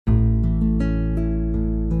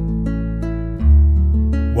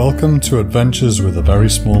Welcome to Adventures with a Very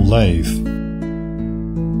Small Lathe.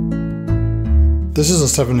 This is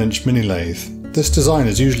a 7-inch mini lathe. This design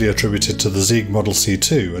is usually attributed to the Sieg Model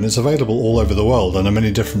C2 and it's available all over the world under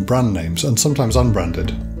many different brand names and sometimes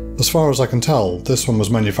unbranded. As far as I can tell, this one was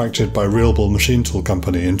manufactured by Realbull Machine Tool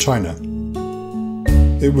Company in China.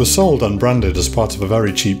 It was sold unbranded as part of a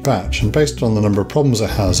very cheap batch, and based on the number of problems it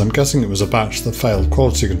has, I'm guessing it was a batch that failed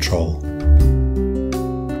quality control.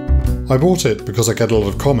 I bought it because I get a lot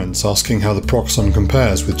of comments asking how the Proxxon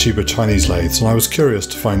compares with cheaper Chinese lathes, and I was curious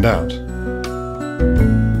to find out.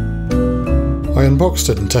 I unboxed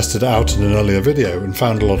it and tested it out in an earlier video and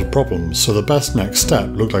found a lot of problems, so the best next step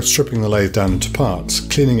looked like stripping the lathe down into parts,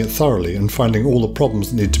 cleaning it thoroughly and finding all the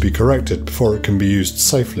problems that need to be corrected before it can be used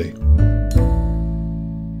safely.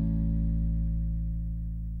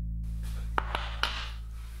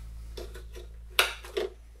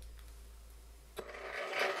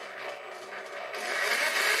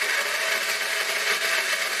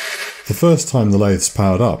 The first time the lathe's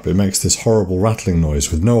powered up, it makes this horrible rattling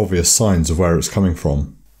noise with no obvious signs of where it's coming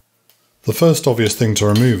from. The first obvious thing to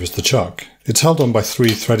remove is the chuck. It's held on by 3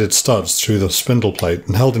 threaded studs through the spindle plate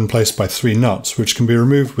and held in place by 3 nuts, which can be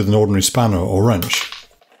removed with an ordinary spanner or wrench.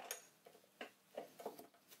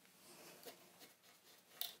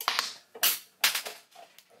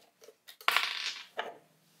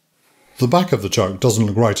 The back of the chuck doesn't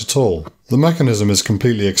look right at all. The mechanism is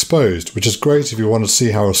completely exposed, which is great if you want to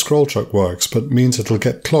see how a scroll chuck works, but means it'll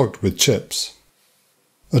get clogged with chips.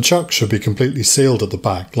 A chuck should be completely sealed at the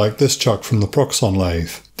back, like this chuck from the Proxxon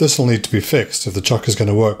lathe. This will need to be fixed if the chuck is going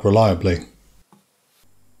to work reliably.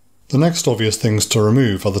 The next obvious things to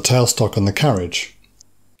remove are the tailstock and the carriage.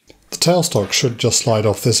 The tailstock should just slide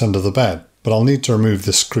off this end of the bed, but I'll need to remove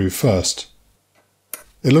this screw first.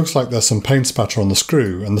 It looks like there's some paint spatter on the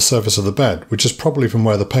screw and the surface of the bed, which is probably from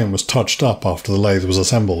where the paint was touched up after the lathe was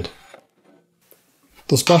assembled.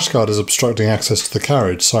 The splash guard is obstructing access to the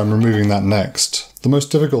carriage, so I'm removing that next. The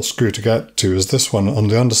most difficult screw to get to is this one on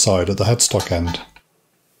the underside at the headstock end.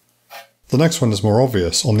 The next one is more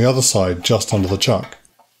obvious, on the other side just under the chuck.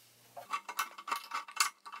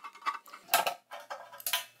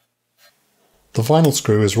 The final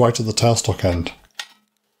screw is right at the tailstock end.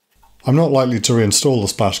 I'm not likely to reinstall the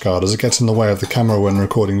splash guard as it gets in the way of the camera when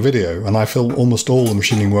recording video, and I film almost all the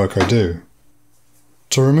machining work I do.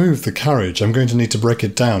 To remove the carriage, I'm going to need to break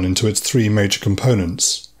it down into its 3 major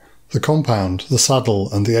components: the compound, the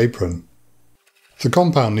saddle and the apron. The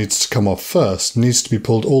compound needs to come off first and needs to be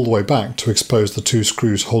pulled all the way back to expose the 2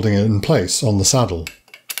 screws holding it in place on the saddle.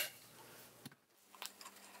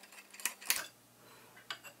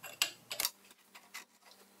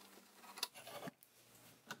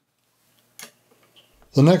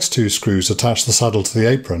 The next 2 screws attach the saddle to the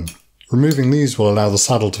apron. Removing these will allow the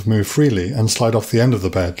saddle to move freely and slide off the end of the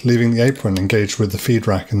bed, leaving the apron engaged with the feed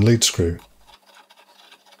rack and lead screw.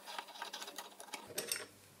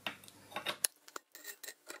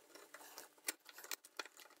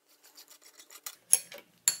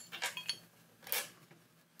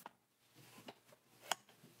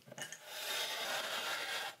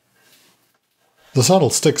 The saddle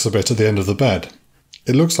sticks a bit at the end of the bed.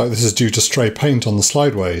 It looks like this is due to stray paint on the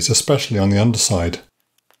slideways, especially on the underside.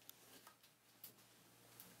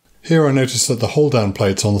 Here I notice that the hold-down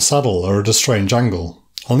plates on the saddle are at a strange angle.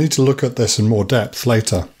 I'll need to look at this in more depth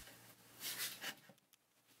later.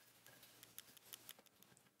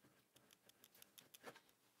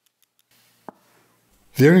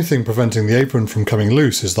 The only thing preventing the apron from coming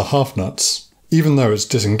loose is the half nuts. Even though it's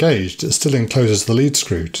disengaged, it still encloses the lead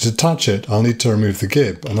screw. To detach it, I'll need to remove the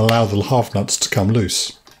gib and allow the half nuts to come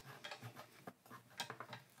loose.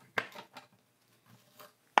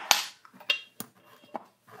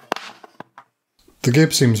 The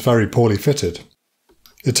gib seems very poorly fitted.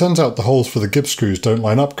 It turns out the holes for the gib screws don't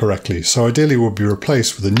line up correctly, so ideally would be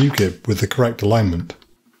replaced with a new gib with the correct alignment.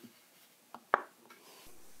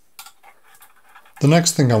 The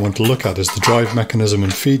next thing I want to look at is the drive mechanism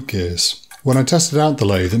and feed gears. When I tested out the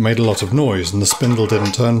lathe, it made a lot of noise and the spindle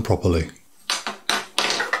didn't turn properly.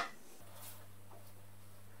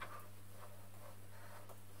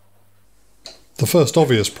 The first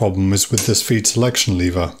obvious problem is with this feed selection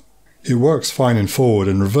lever. It works fine in forward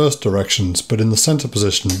and reverse directions, but in the center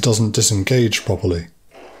position it doesn't disengage properly.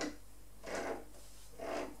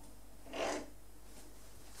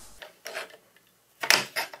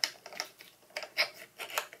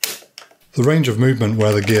 The range of movement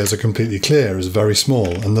where the gears are completely clear is very small,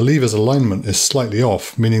 and the lever's alignment is slightly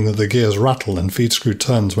off, meaning that the gears rattle and feed screw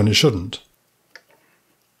turns when it shouldn't.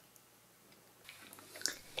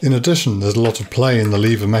 In addition, there's a lot of play in the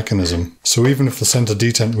lever mechanism, so even if the centre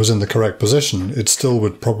detent was in the correct position, it still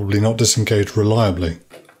would probably not disengage reliably.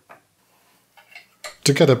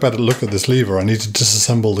 To get a better look at this lever, I need to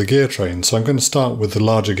disassemble the gear train, so I'm going to start with the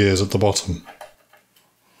larger gears at the bottom.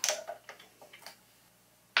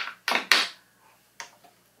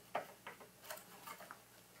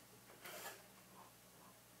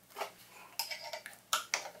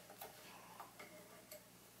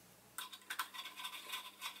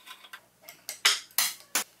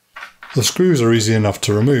 The screws are easy enough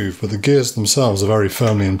to remove, but the gears themselves are very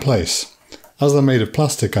firmly in place. As they're made of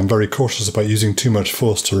plastic, I'm very cautious about using too much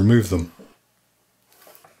force to remove them.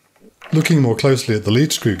 Looking more closely at the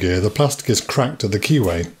lead screw gear, the plastic is cracked at the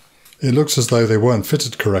keyway. It looks as though they weren't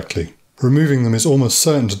fitted correctly. Removing them is almost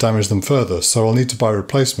certain to damage them further, so I'll need to buy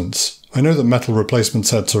replacements. I know that metal replacement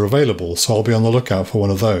sets are available, so I'll be on the lookout for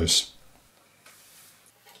one of those.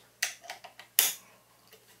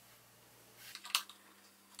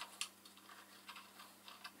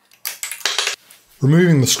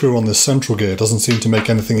 Removing the screw on this central gear doesn't seem to make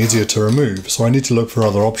anything easier to remove, so I need to look for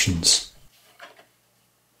other options.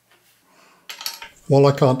 While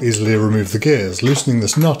I can't easily remove the gears, loosening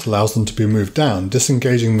this nut allows them to be moved down,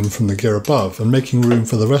 disengaging them from the gear above and making room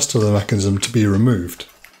for the rest of the mechanism to be removed.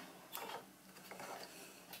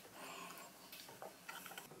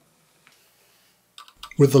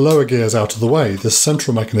 With the lower gears out of the way, this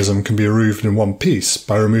central mechanism can be removed in one piece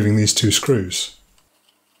by removing these two screws.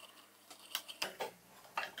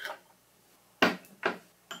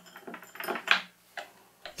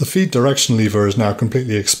 The feed direction lever is now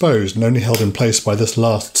completely exposed and only held in place by this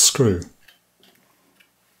last screw.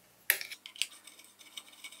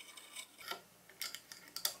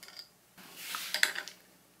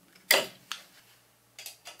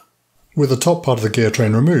 With the top part of the gear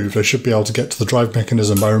train removed, I should be able to get to the drive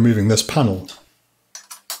mechanism by removing this panel.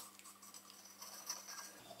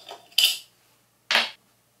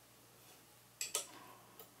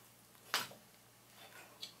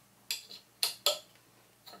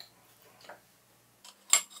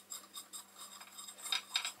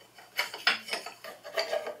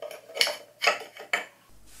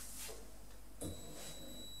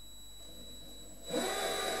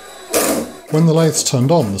 When the lathe's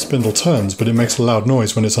turned on, the spindle turns, but it makes a loud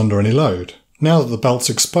noise when it's under any load. Now that the belt's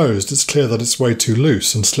exposed, it's clear that it's way too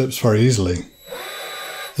loose and slips very easily.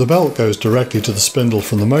 The belt goes directly to the spindle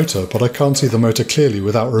from the motor, but I can't see the motor clearly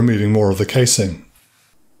without removing more of the casing.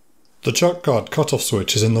 The chuck guard cutoff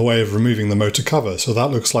switch is in the way of removing the motor cover, so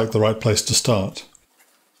that looks like the right place to start.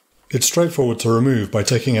 It's straightforward to remove by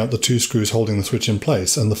taking out the 2 screws holding the switch in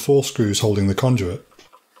place and the 4 screws holding the conduit.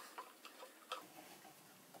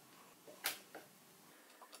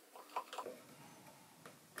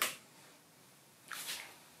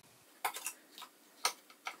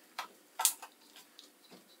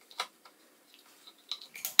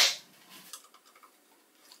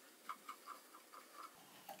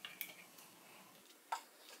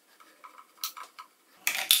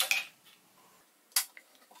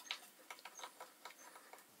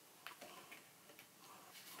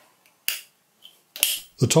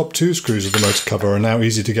 The top 2 screws of the motor cover are now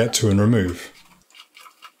easy to get to and remove.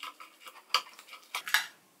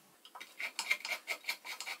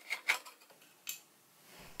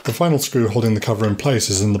 The final screw holding the cover in place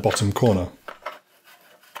is in the bottom corner.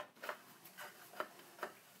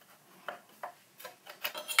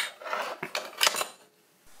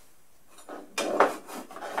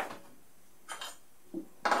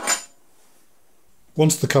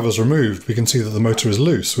 Once the cover's removed, we can see that the motor is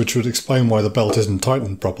loose, which would explain why the belt isn't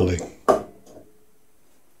tightened properly.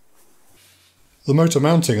 The motor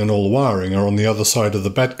mounting and all the wiring are on the other side of the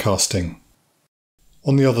bed casting.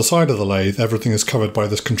 On the other side of the lathe, everything is covered by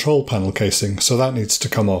this control panel casing, so that needs to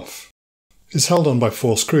come off. It's held on by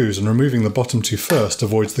 4 screws, and removing the bottom 2 first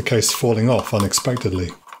avoids the case falling off unexpectedly.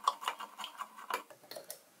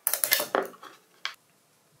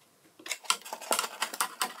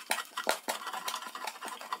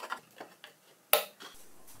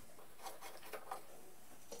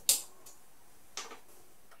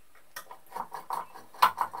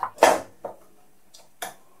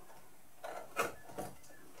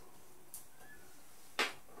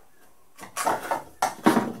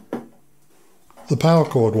 The power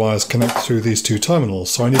cord wires connect through these 2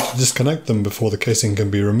 terminals, so I need to disconnect them before the casing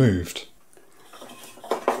can be removed.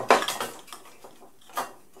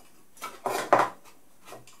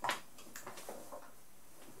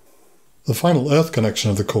 The final earth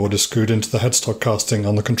connection of the cord is screwed into the headstock casting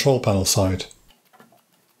on the control panel side.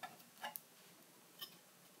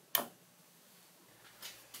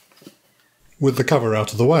 With the cover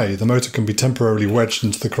out of the way, the motor can be temporarily wedged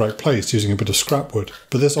into the correct place using a bit of scrap wood,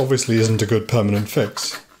 but this obviously isn't a good permanent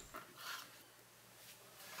fix.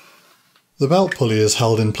 The belt pulley is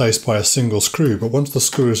held in place by a single screw, but once the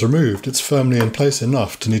screw is removed, it's firmly in place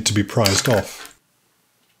enough to need to be prized off.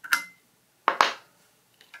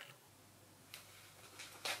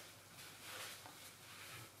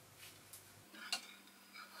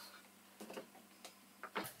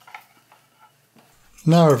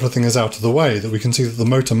 Now everything is out of the way that we can see that the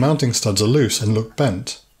motor mounting studs are loose and look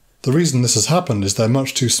bent. The reason this has happened is they're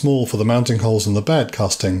much too small for the mounting holes in the bed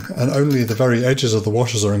casting, and only the very edges of the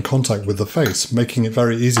washers are in contact with the face, making it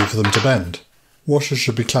very easy for them to bend. Washers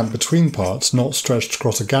should be clamped between parts, not stretched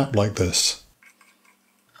across a gap like this.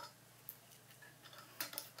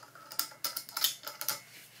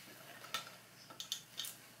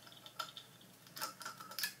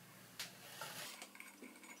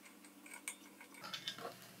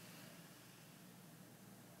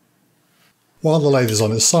 While the lathe is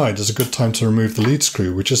on its side, is a good time to remove the lead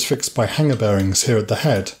screw, which is fixed by hanger bearings here at the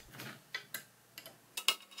head.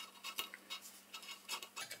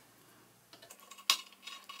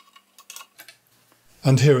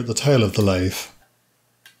 And here at the tail of the lathe.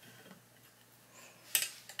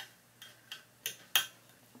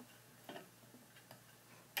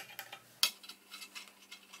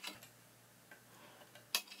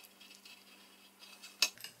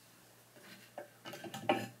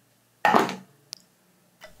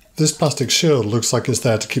 This plastic shield looks like it's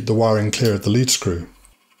there to keep the wiring clear of the lead screw.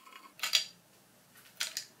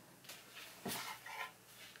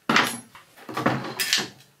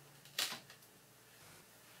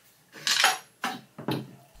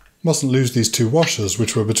 Mustn't lose these two washers,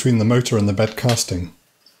 which were between the motor and the bed casting.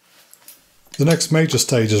 The next major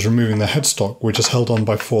stage is removing the headstock, which is held on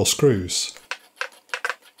by 4 screws.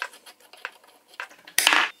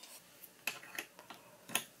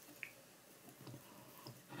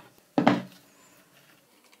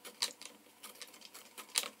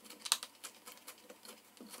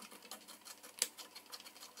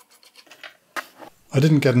 I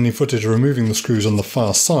didn't get any footage of removing the screws on the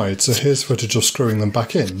far side, so here's footage of screwing them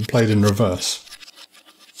back in, played in reverse.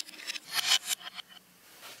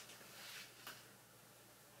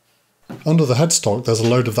 Under the headstock there's a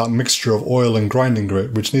load of that mixture of oil and grinding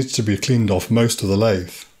grit which needs to be cleaned off most of the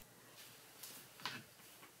lathe.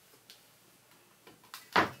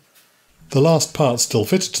 The last part still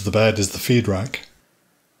fitted to the bed is the feed rack.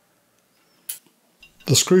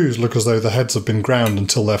 The screws look as though the heads have been ground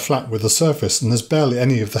until they're flat with the surface and there's barely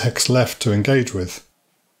any of the hex left to engage with.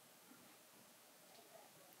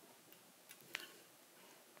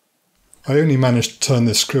 I only managed to turn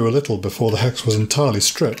this screw a little before the hex was entirely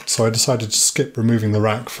stripped, so I decided to skip removing the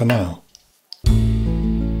rack for now.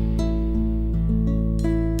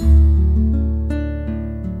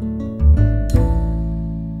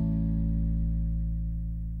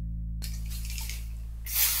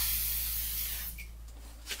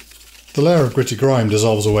 The layer of gritty grime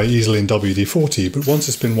dissolves away easily in WD-40, but once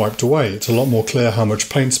it's been wiped away, it's a lot more clear how much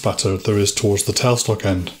paint spatter there is towards the tailstock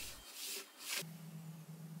end.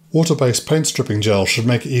 Water-based paint stripping gel should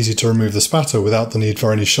make it easy to remove the spatter without the need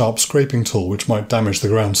for any sharp scraping tool which might damage the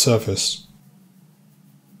ground surface.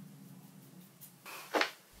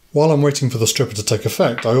 While I'm waiting for the stripper to take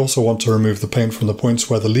effect, I also want to remove the paint from the points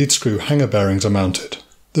where the lead screw hanger bearings are mounted.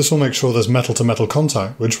 This will make sure there's metal-to-metal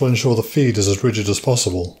contact, which will ensure the feed is as rigid as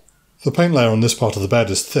possible. The paint layer on this part of the bed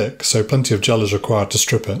is thick, so plenty of gel is required to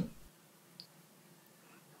strip it.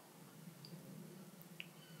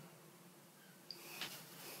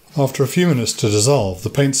 After a few minutes to dissolve, the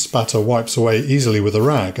paint spatter wipes away easily with a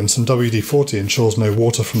rag and some WD-40 ensures no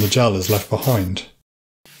water from the gel is left behind.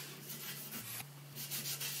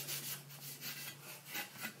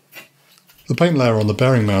 The paint layer on the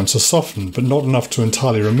bearing mounts is softened, but not enough to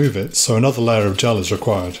entirely remove it, so another layer of gel is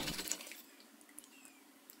required.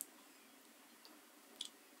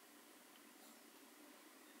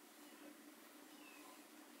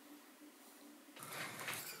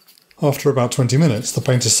 After about 20 minutes, the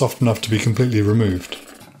paint is soft enough to be completely removed.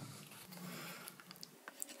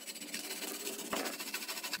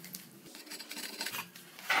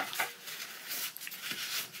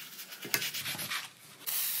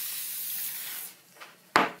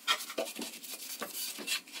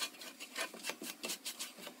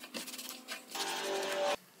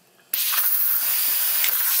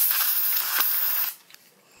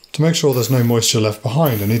 To make sure there's no moisture left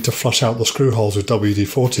behind, I need to flush out the screw holes with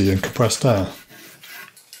WD-40 and compressed air.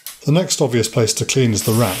 The next obvious place to clean is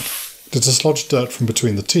the rack. To dislodge dirt from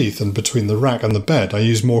between the teeth and between the rack and the bed, I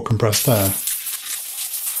use more compressed air.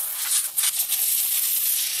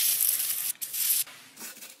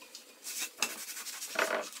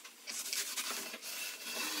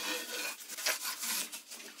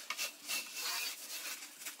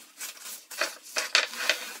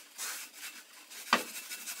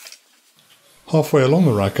 Halfway along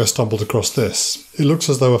the rack I stumbled across this. It looks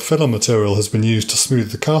as though a filler material has been used to smooth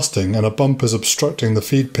the casting and a bump is obstructing the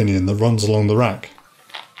feed pinion that runs along the rack.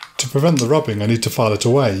 To prevent the rubbing I need to file it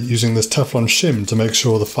away, using this Teflon shim to make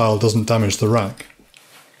sure the file doesn't damage the rack.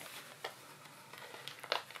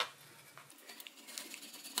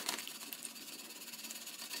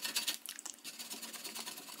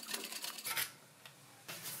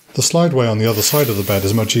 The slideway on the other side of the bed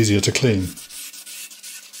is much easier to clean.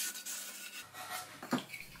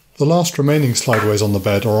 The last remaining slideways on the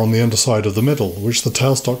bed are on the underside of the middle, which the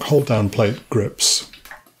tailstock hold-down plate grips.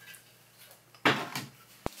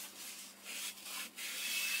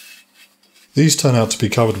 These turn out to be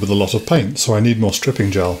covered with a lot of paint, so I need more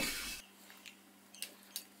stripping gel.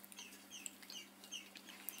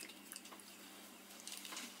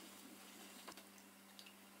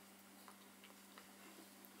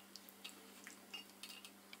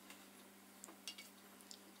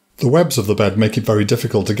 The webs of the bed make it very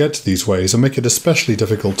difficult to get to these ways and make it especially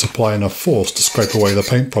difficult to apply enough force to scrape away the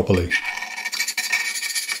paint properly.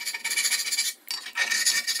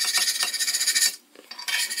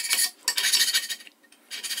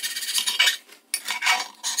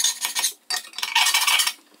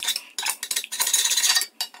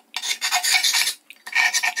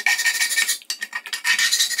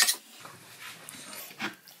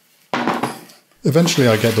 Eventually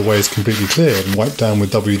I get the ways completely cleared and wiped down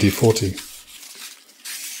with WD-40.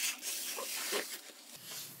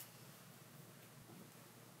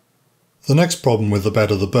 The next problem with the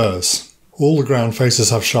bed are the burrs. All the ground faces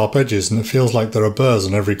have sharp edges and it feels like there are burrs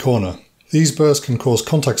on every corner. These burrs can cause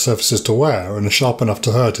contact surfaces to wear and are sharp enough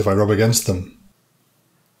to hurt if I rub against them.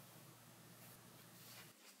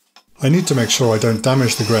 I need to make sure I don't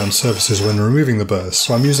damage the ground surfaces when removing the burrs,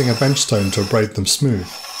 so I'm using a bench stone to abrade them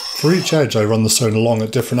smooth. For each edge I run the stone along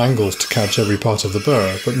at different angles to catch every part of the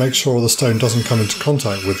burr, but make sure the stone doesn't come into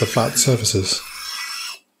contact with the flat surfaces.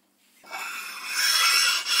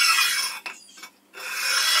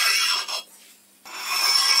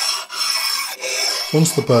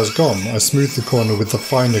 Once the burr's gone, I smooth the corner with the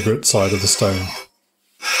finer grit side of the stone.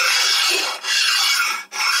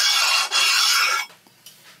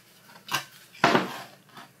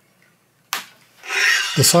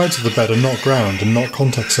 The sides of the bed are not ground and not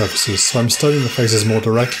contact surfaces, so I'm stoning the faces more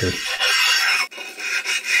directly.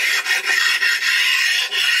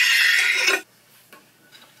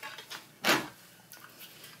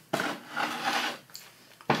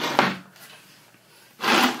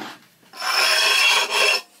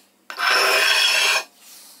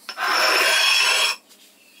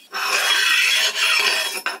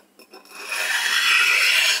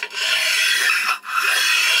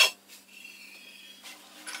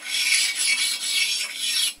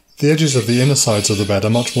 The edges of the inner sides of the bed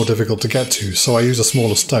are much more difficult to get to, so I use a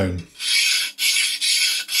smaller stone.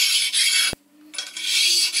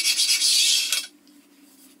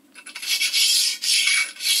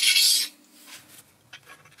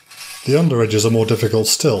 The under edges are more difficult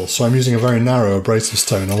still, so I'm using a very narrow abrasive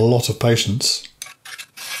stone and a lot of patience.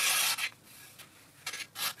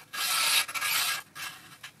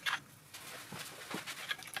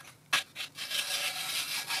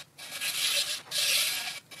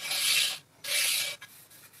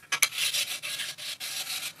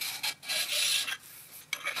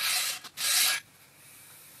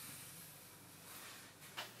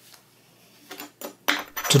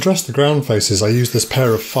 To dress the ground faces I use this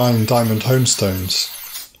pair of fine diamond hone stones.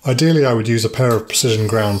 Ideally I would use a pair of precision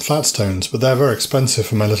ground flat stones, but they're very expensive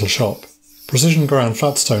for my little shop. Precision ground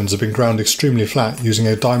flat stones have been ground extremely flat using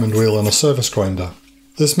a diamond wheel and a surface grinder.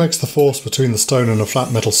 This makes the force between the stone and a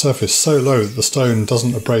flat metal surface so low that the stone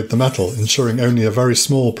doesn't abrade the metal, ensuring only a very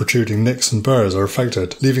small protruding nicks and burrs are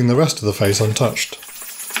affected, leaving the rest of the face untouched.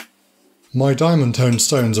 My diamond toned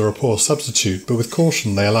stones are a poor substitute, but with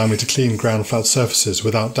caution they allow me to clean ground flat surfaces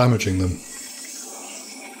without damaging them.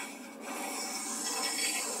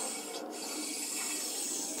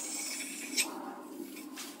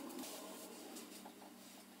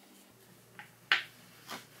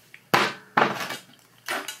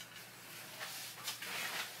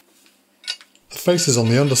 The faces on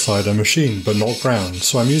the underside are machined but not ground,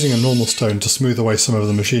 so I'm using a normal stone to smooth away some of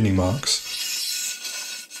the machining marks.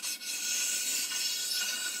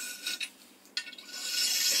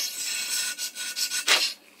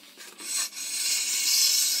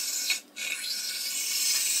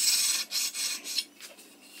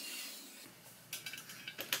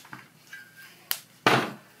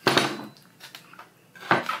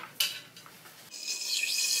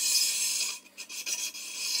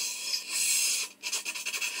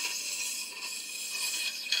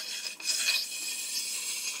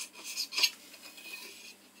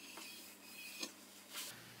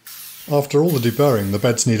 After all the deburring, the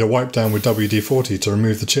beds need a wipe down with WD-40 to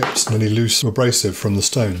remove the chips and any loose abrasive from the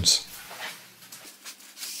stones.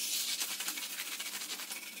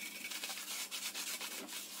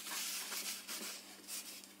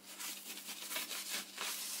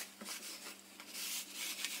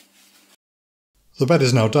 The bed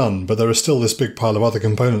is now done, but there is still this big pile of other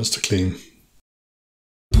components to clean.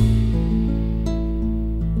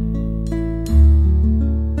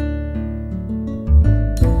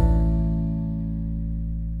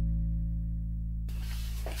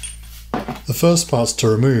 The first parts to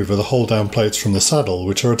remove are the hold-down plates from the saddle,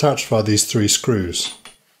 which are attached via these 3 screws.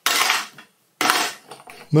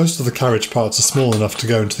 Most of the carriage parts are small enough to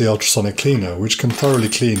go into the ultrasonic cleaner, which can thoroughly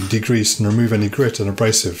clean, degrease and remove any grit and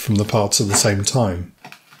abrasive from the parts at the same time.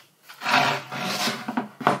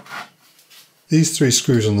 These 3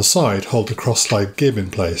 screws on the side hold the cross-slide gib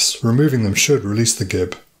in place. Removing them should release the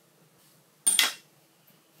gib.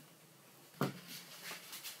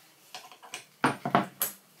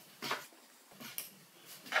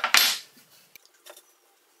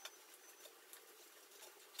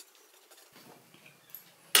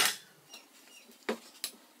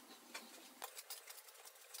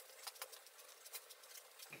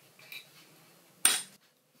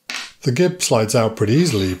 The gib slides out pretty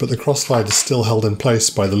easily, but the cross-slide is still held in place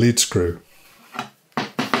by the lead screw.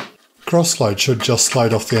 Cross-slide should just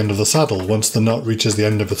slide off the end of the saddle once the nut reaches the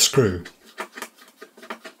end of the screw.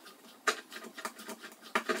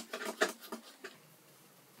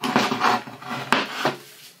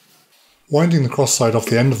 Winding the cross-slide off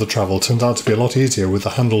the end of the travel turns out to be a lot easier with the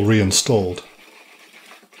handle reinstalled.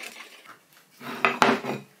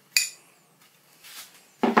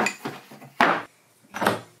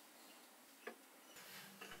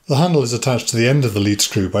 The handle is attached to the end of the lead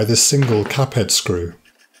screw by this single cap head screw.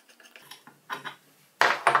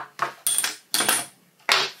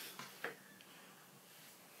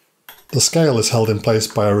 The scale is held in place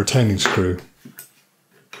by a retaining screw.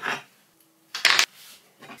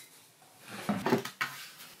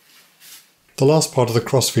 The last part of the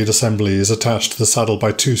crossfeed assembly is attached to the saddle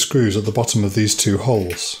by 2 screws at the bottom of these 2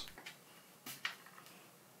 holes.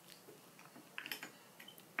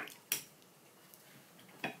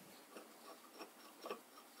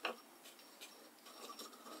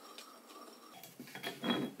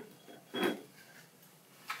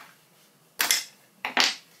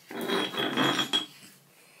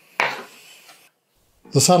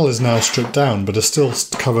 The saddle is now stripped down, but is still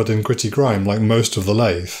covered in gritty grime like most of the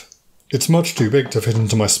lathe. It's much too big to fit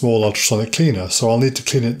into my small ultrasonic cleaner, so I'll need to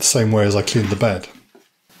clean it the same way as I cleaned the bed.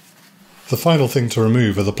 The final thing to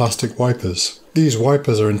remove are the plastic wipers. These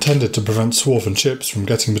wipers are intended to prevent swarf and chips from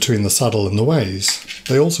getting between the saddle and the ways.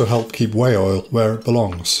 They also help keep way oil where it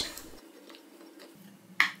belongs.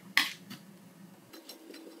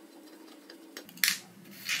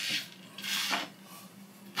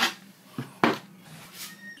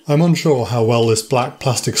 I'm unsure how well this black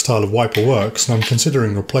plastic style of wiper works, and I'm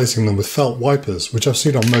considering replacing them with felt wipers, which I've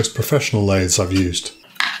seen on most professional lathes I've used.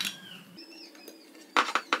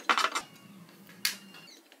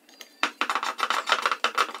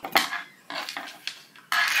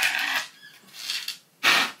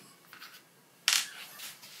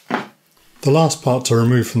 The last part to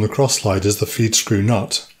remove from the cross slide is the feed screw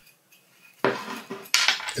nut.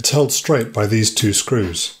 It's held straight by these 2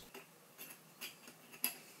 screws.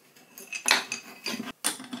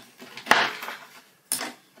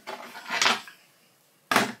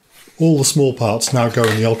 All the small parts now go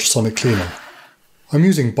in the ultrasonic cleaner. I'm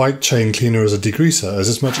using bike chain cleaner as a degreaser, as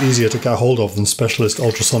it's much easier to get hold of than specialist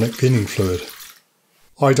ultrasonic cleaning fluid.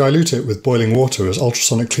 I dilute it with boiling water, as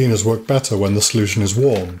ultrasonic cleaners work better when the solution is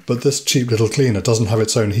warm, but this cheap little cleaner doesn't have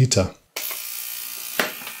its own heater.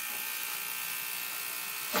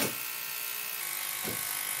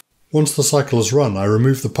 Once the cycle is run, I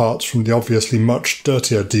remove the parts from the obviously much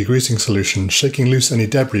dirtier degreasing solution, shaking loose any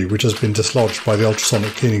debris which has been dislodged by the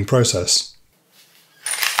ultrasonic cleaning process.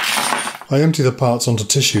 I empty the parts onto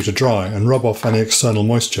tissue to dry and rub off any external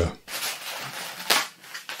moisture.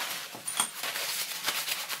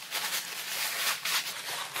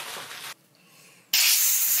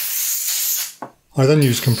 I then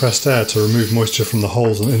use compressed air to remove moisture from the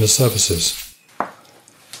holes and inner surfaces.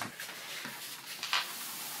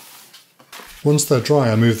 Once they're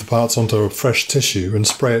dry, I move the parts onto a fresh tissue and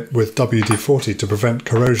spray it with WD-40 to prevent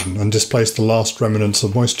corrosion and displace the last remnants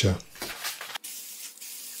of moisture.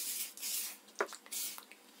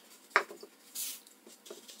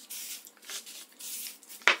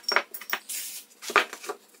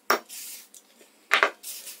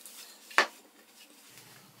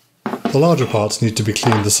 The larger parts need to be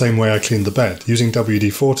cleaned the same way I cleaned the bed, using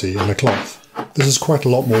WD-40 and a cloth. This is quite a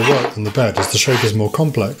lot more work than the bed as the shape is more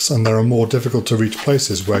complex and there are more difficult to reach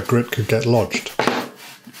places where grit could get lodged.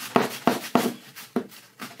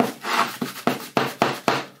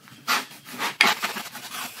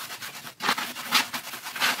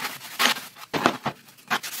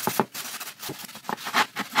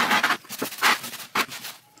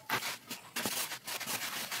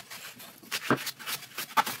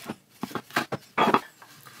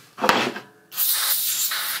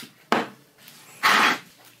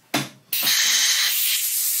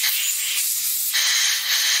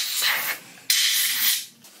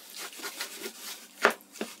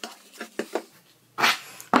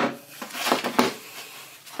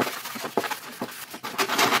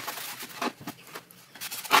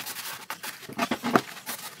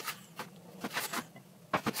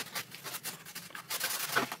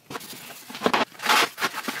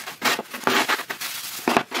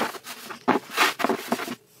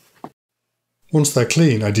 Once they're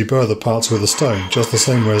clean, I deburr the parts with a stone, just the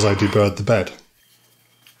same way as I deburred the bed.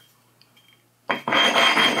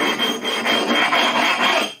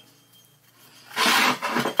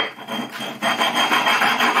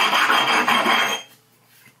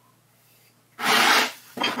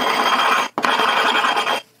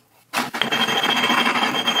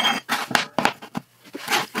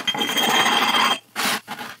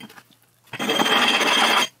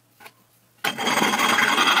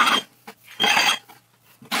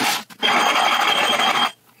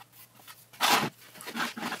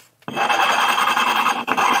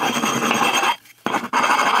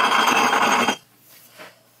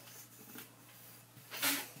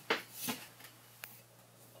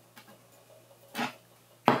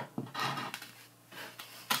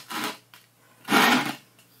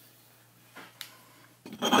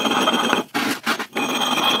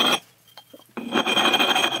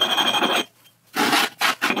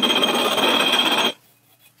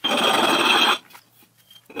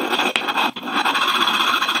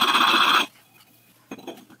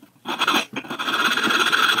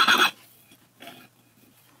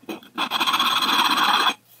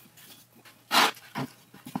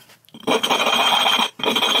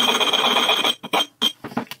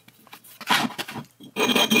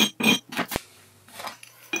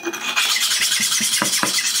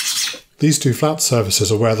 These two flat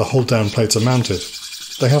surfaces are where the hold-down plates are mounted.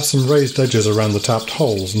 They have some raised edges around the tapped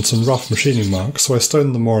holes and some rough machining marks, so I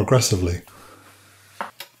stone them more aggressively.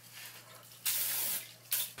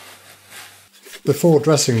 Before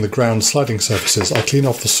dressing the ground sliding surfaces, I clean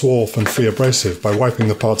off the swarf and free abrasive by wiping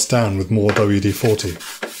the parts down with more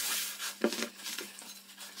WD-40.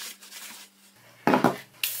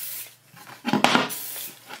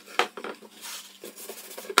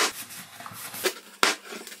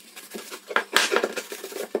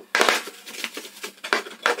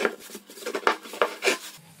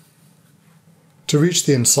 To reach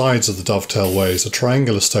the insides of the dovetail ways, a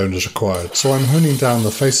triangular stone is required, so I'm honing down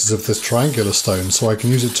the faces of this triangular stone so I can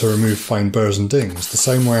use it to remove fine burrs and dings, the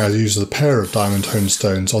same way I use the pair of diamond honed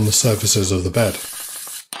stones on the surfaces of the bed.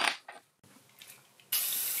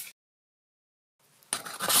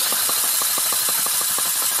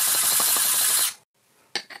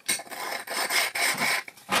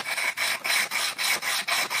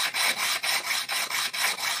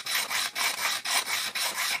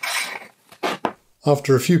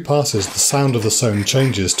 After a few passes, the sound of the stone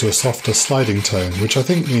changes to a softer sliding tone, which I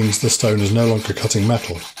think means the stone is no longer cutting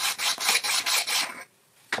metal.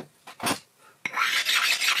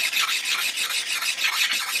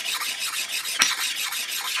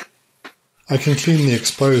 I can clean the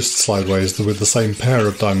exposed slideways with the same pair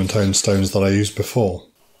of diamond honed stones that I used before.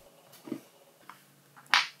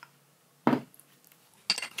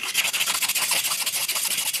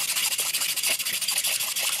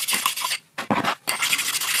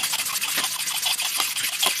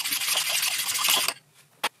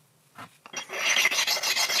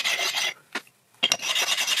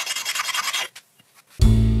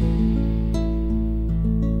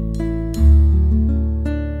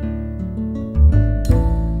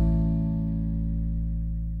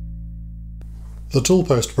 The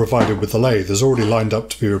toolpost provided with the lathe is already lined up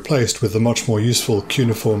to be replaced with the much more useful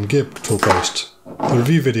cuneiform gib toolpost. The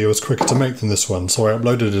review video was quicker to make than this one, so I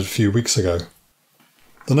uploaded it a few weeks ago.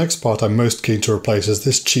 The next part I'm most keen to replace is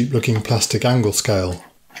this cheap looking plastic angle scale.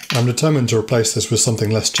 I'm determined to replace this with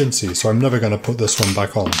something less chintzy, so I'm never going to put this one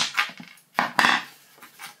back on.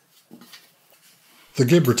 The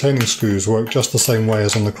gib retaining screws work just the same way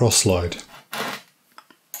as on the cross slide.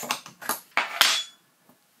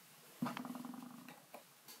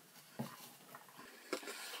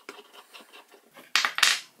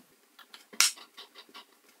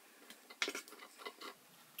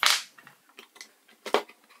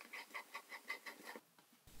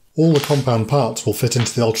 All the compound parts will fit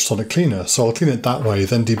into the ultrasonic cleaner, so I'll clean it that way,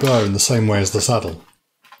 then deburr in the same way as the saddle.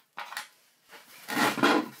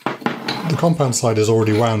 The compound side is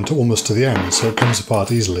already wound almost to the end, so it comes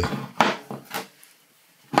apart easily.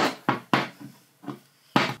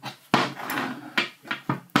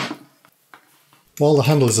 While the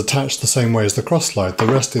handle is attached the same way as the cross slide, the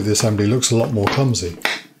rest of the assembly looks a lot more clumsy.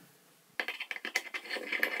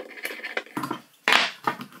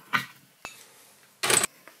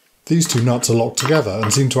 These two nuts are locked together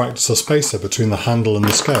and seem to act as a spacer between the handle and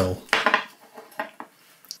the scale.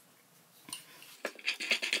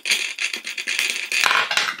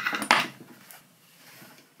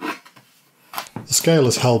 The scale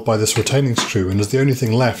is held by this retaining screw and is the only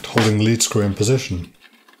thing left holding the lead screw in position.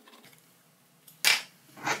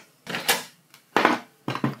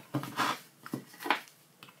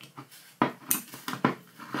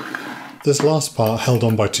 This last part, held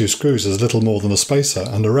on by two screws, is little more than a spacer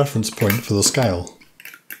and a reference point for the scale.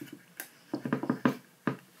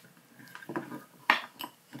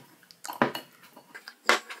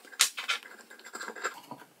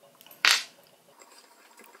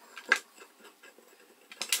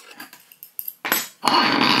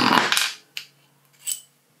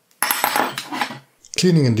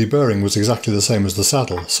 Cleaning and deburring was exactly the same as the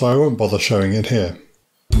saddle, so I won't bother showing it here.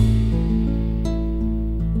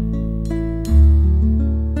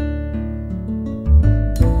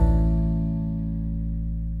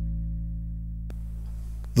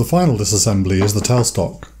 The final disassembly is the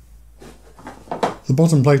tailstock. The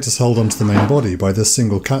bottom plate is held onto the main body by this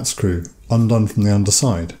single cat screw, undone from the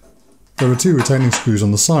underside. There are two retaining screws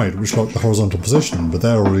on the side which lock the horizontal position, but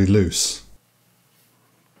they're already loose.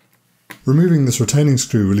 Removing this retaining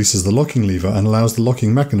screw releases the locking lever and allows the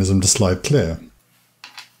locking mechanism to slide clear.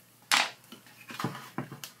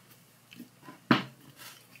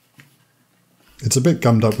 It's a bit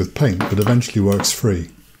gummed up with paint, but eventually works free.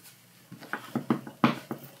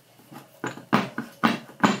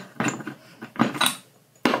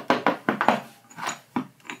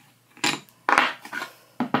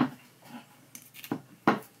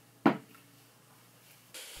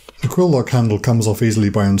 The quill lock handle comes off easily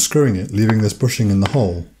by unscrewing it, leaving this bushing in the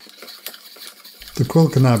hole. The quill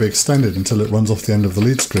can now be extended until it runs off the end of the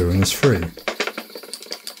lead screw and is free.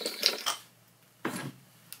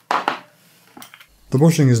 The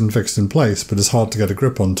bushing isn't fixed in place, but is hard to get a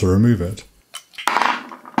grip on to remove it.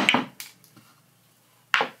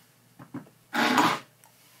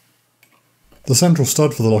 The central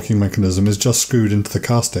stud for the locking mechanism is just screwed into the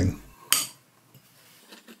casting.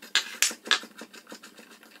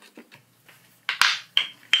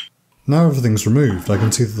 Now everything's removed, I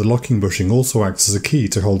can see that the locking bushing also acts as a key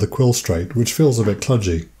to hold the quill straight, which feels a bit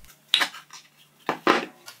kludgy.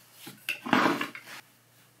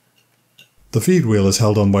 The feed wheel is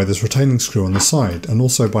held on by this retaining screw on the side, and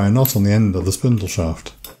also by a knot on the end of the spindle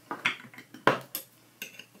shaft.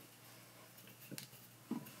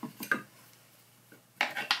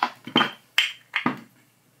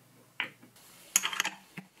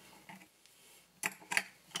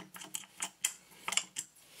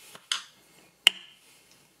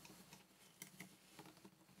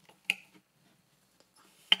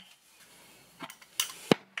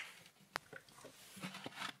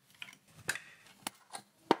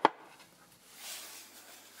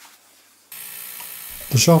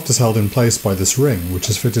 The shaft is held in place by this ring, which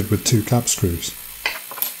is fitted with two cap screws.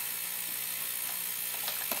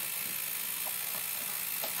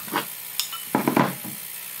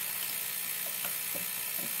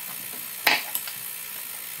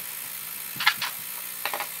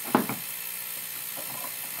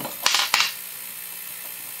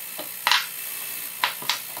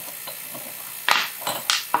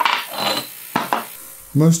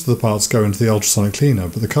 Most of the parts go into the ultrasonic cleaner,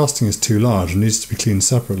 but the casting is too large and needs to be cleaned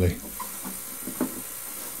separately.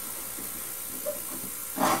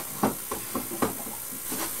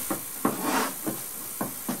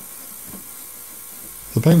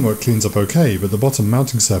 The paintwork cleans up okay, but the bottom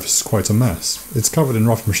mounting surface is quite a mess. It's covered in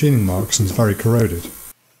rough machining marks and is very corroded.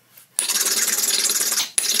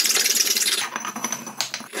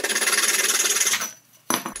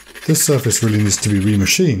 This surface really needs to be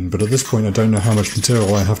remachined, but at this point I don't know how much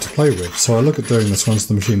material I have to play with, so I look at doing this once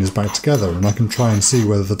the machine is back together and I can try and see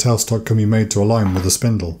whether the tailstock can be made to align with the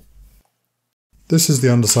spindle. This is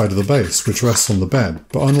the underside of the base, which rests on the bed,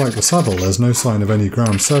 but unlike the saddle there's no sign of any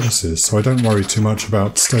ground surfaces, so I don't worry too much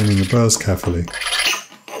about staining the burrs carefully.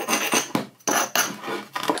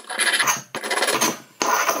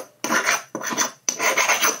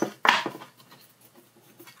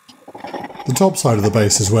 The top side of the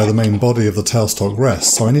base is where the main body of the tailstock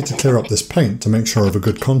rests, so I need to clear up this paint to make sure I have a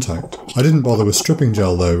good contact. I didn't bother with stripping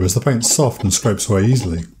gel though, as the paint's soft and scrapes away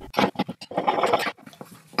easily.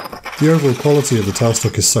 The overall quality of the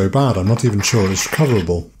tailstock is so bad I'm not even sure it's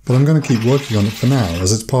recoverable, but I'm going to keep working on it for now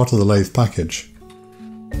as it's part of the lathe package.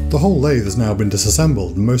 The whole lathe has now been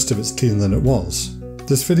disassembled and most of it's cleaner than it was.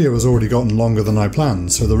 This video has already gotten longer than I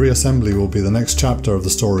planned, so the reassembly will be the next chapter of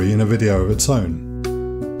the story in a video of its own.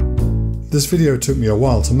 This video took me a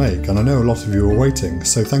while to make and I know a lot of you are waiting,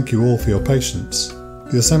 so thank you all for your patience.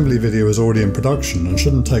 The assembly video is already in production and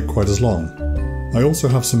shouldn't take quite as long. I also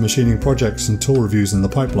have some machining projects and tool reviews in the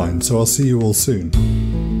pipeline, so I'll see you all soon.